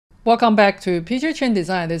Welcome back to PJ Chen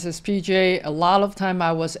Design. This is PJ. A lot of time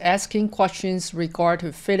I was asking questions regard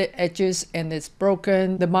to fitted edges and it's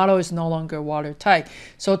broken. The model is no longer watertight.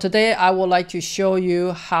 So today I would like to show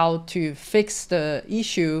you how to fix the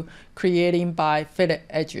issue creating by fitted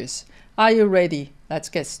edges. Are you ready? Let's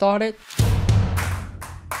get started.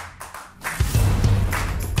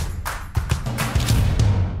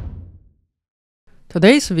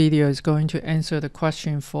 Today's video is going to answer the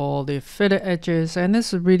question for the fitted edges, and this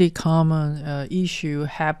is a really common issue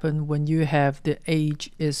happen when you have the edge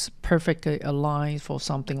is perfectly aligned for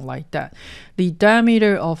something like that. The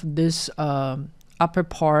diameter of this upper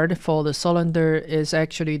part for the cylinder is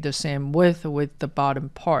actually the same width with the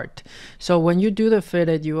bottom part. So when you do the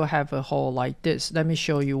fitted, you will have a hole like this. Let me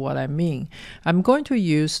show you what I mean. I'm going to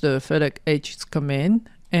use the fitted edges command,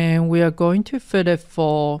 and we are going to fit it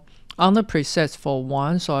for on the presets for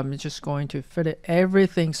 1, so I'm just going to fit it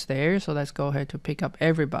everything's there. So let's go ahead to pick up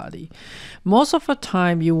everybody. Most of the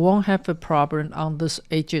time you won't have a problem on this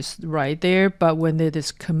edges right there, but when it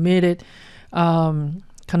is connected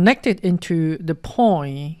into the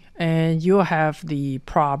point, and you'll have the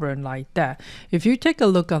problem like that. If you take a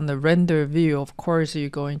look on the render view, of course you're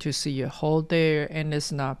going to see a hole there and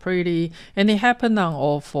it's not pretty, and it happened on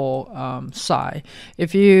all 4 sides.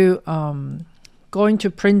 If you going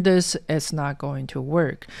to print this, it's not going to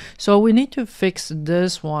work. So we need to fix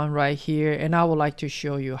this one right here, and I would like to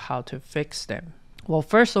show you how to fix them. Well,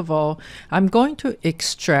 first of all, I'm going to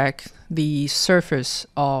extract the surface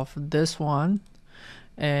of this one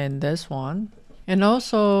and this one, and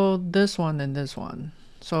also this one and this one.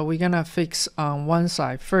 So we're gonna fix on one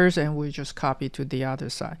side first, and we just copy to the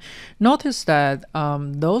other side. Notice that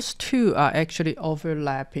those two are actually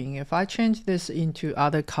overlapping. If I change this into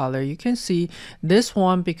other color, you can see this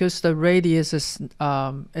one, because the radius is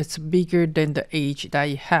it's bigger than the edge that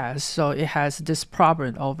it has, so it has this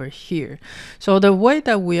problem over here. So the way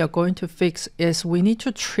that we are going to fix is we need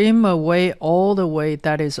to trim away all the way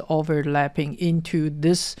that is overlapping into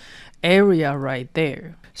this area right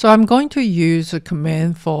there. So I'm going to use a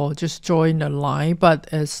command for just drawing a line, but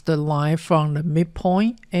it's the line from the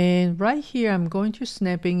midpoint. And right here, I'm going to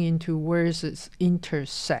snapping into where it's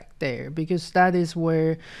intersect there, because that is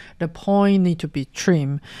where the point need to be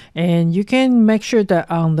trimmed. And you can make sure that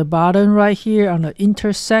on the bottom right here on the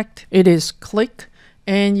intersect, it is click.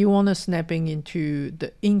 And you want to snapping into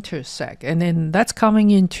the intersect, and then that's coming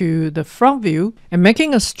into the front view and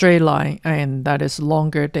making a straight line, and that is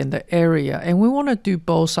longer than the area. And we want to do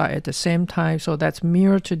both sides at the same time, so that's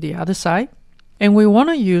mirror to the other side. And we want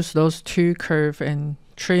to use those 2 curves and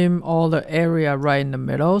trim all the area right in the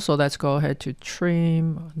middle. So let's go ahead to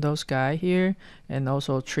trim those guys here and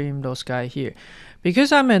also trim those guys here.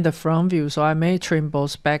 Because I'm in the front view, so I may trim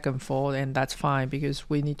both back and forth, and that's fine because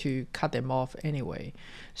we need to cut them off anyway.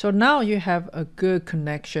 So now you have a good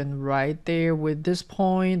connection right there with this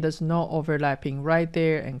point. There's no overlapping right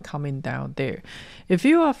there and coming down there. If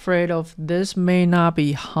you're afraid of this may not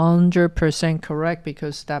be 100% correct,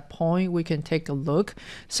 because that point we can take a look.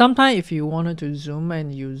 Sometimes if you wanted to zoom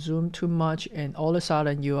and you zoom too much and all of a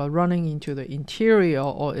sudden you are running into the interior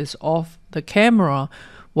or it's off the camera,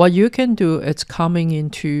 what you can do is coming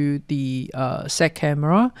into the set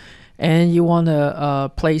camera, and you want to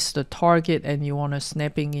place the target, and you want to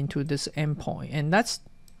snapping into this endpoint. And let's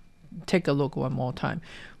take a look one more time.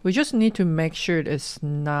 We just need to make sure it's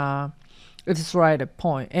right at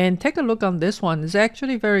point. And take a look on this one. It's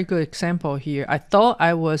actually a very good example here. I thought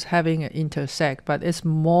I was having an intersect, but it's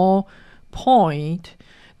more point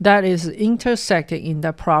that is intersecting in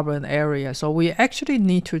the problem area. So we actually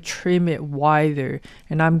need to trim it wider,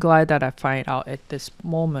 and I'm glad that I find out at this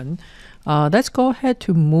moment. Let's go ahead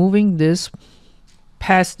to moving this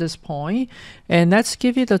past this point, and let's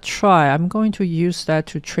give it a try. I'm going to use that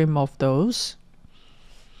to trim off those,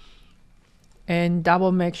 and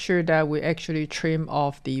double make sure that we actually trim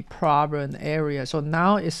off the problem area. So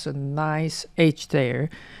now it's a nice edge there.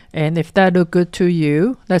 And if that look good to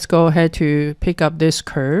you, let's go ahead to pick up this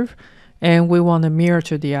curve, and we want to mirror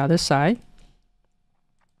to the other side.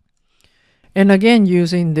 And again,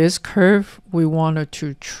 using this curve, we wanted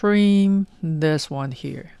to trim this one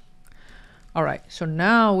here. All right, so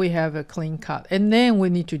now we have a clean cut, and then we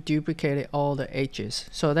need to duplicate all the edges.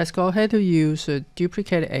 So let's go ahead to use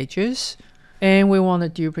duplicate edges. And we want to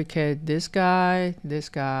duplicate this guy, this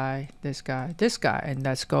guy, this guy, this guy, and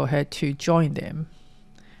let's go ahead to join them.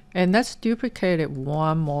 And let's duplicate it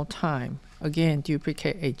one more time. Again,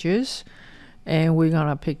 duplicate edges, and we're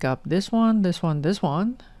gonna pick up this one, this one, this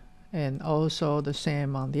one, and also the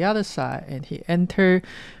same on the other side, and hit enter.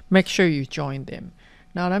 Make sure you join them.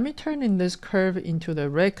 Now let me turn in this curve into the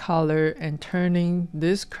red color and turning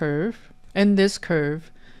this curve and this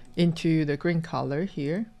curve into the green color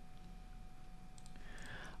here.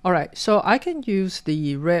 All right, so I can use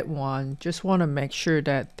the red one. Just want to make sure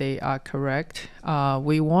that they are correct.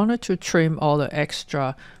 We wanted to trim all the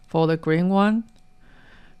extra for the green one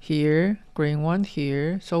here, green one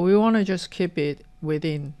here. So we want to just keep it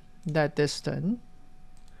within that distance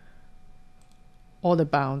or the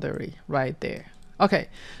boundary right there. Okay,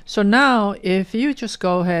 so now if you just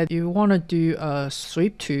go ahead, you want to do a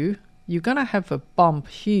sweep 2, you're gonna have a bump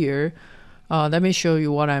here. Let me show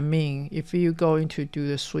you what I mean. If you're going to do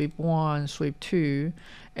the sweep 1, sweep 2,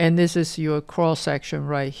 and this is your cross section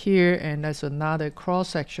right here, and that's another cross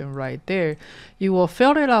section right there, you will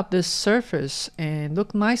fill it up this surface and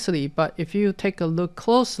look nicely. But if you take a look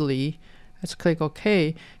closely, let's click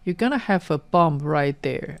OK, you're gonna have a bump right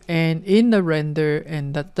there, and in the render,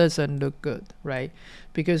 and that doesn't look good, right?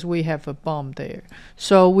 Because we have a bump there.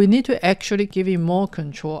 So we need to actually give it more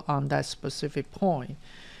control on that specific point.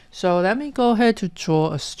 So let me go ahead to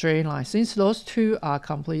draw a straight line since those two are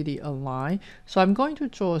completely aligned. So I'm going to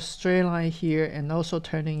draw a straight line here and also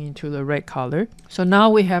turning into the red color. So now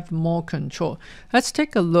we have more control. Let's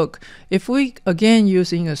take a look. If we again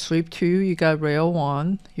using a sweep 2, you got rail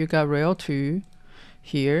 1, you got rail 2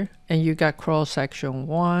 here, and you got cross section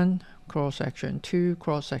 1, cross section 2,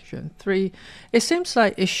 cross section 3. It seems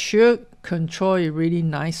like it should control it really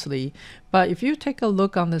nicely, but if you take a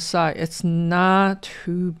look on the side, it's not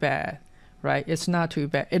too bad, right? It's not too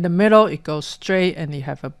bad. In the middle, it goes straight and you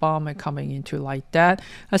have a bump coming into like that.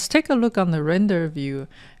 Let's take a look on the render view,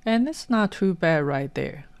 and it's not too bad right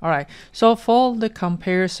there. All right, so for the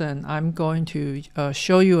comparison, I'm going to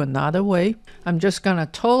show you another way. I'm just gonna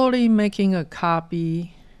totally making a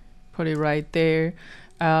copy, put it right there.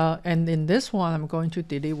 And in this one, I'm going to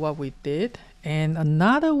delete what we did. And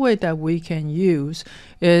another way that we can use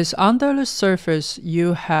is under the surface,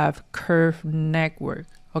 you have curve network.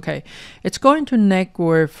 Okay, it's going to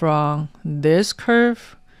network from this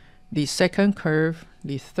curve, the second curve,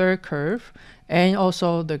 the third curve, and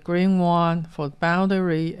also the green one for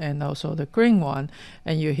boundary, and also the green one.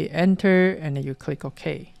 And you hit enter and then you click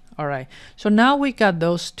OK. All right, so now we got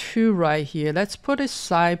those two right here. Let's put it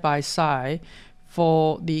side by side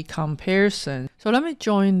for the comparison. So let me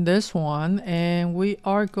join this one, and we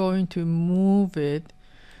are going to move it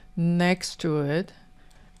next to it,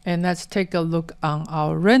 and let's take a look on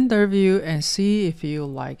our render view and see if you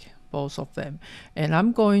like both of them. And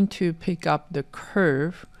I'm going to pick up the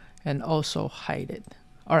curve and also hide it.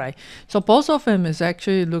 All right, so both of them is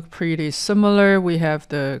actually look pretty similar. We have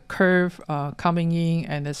the curve coming in,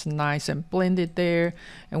 and it's nice and blended there,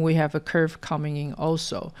 and we have a curve coming in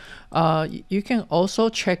also. You can also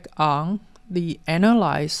check on the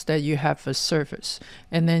analyze that you have a surface,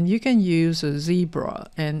 and then you can use a zebra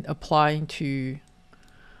and applying to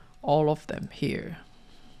all of them here.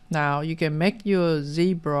 Now you can make your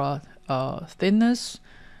zebra thinness,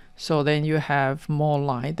 so then you have more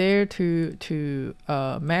line there to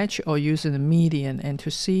match, or using the median and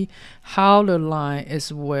to see how the line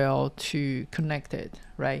is well to connect it,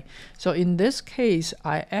 right? So in this case,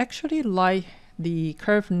 I actually like the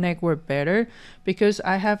curve network better because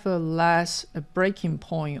I have a less breaking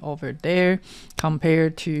point over there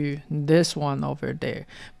compared to this one over there.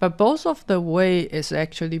 But both of the way is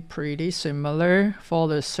actually pretty similar for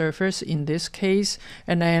the surface in this case,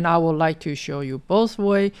 and then I would like to show you both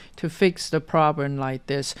way to fix the problem like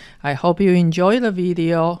this. I hope you enjoy the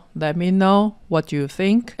video. Let me know what you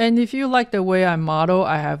think, and if you like the way I model,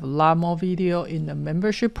 I have a lot more video in the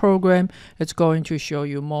membership program. It's going to show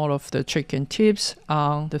you more of the trick and tips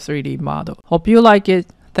on the 3D model. Hope you like it.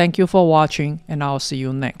 Thank you for watching, and I'll see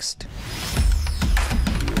you next.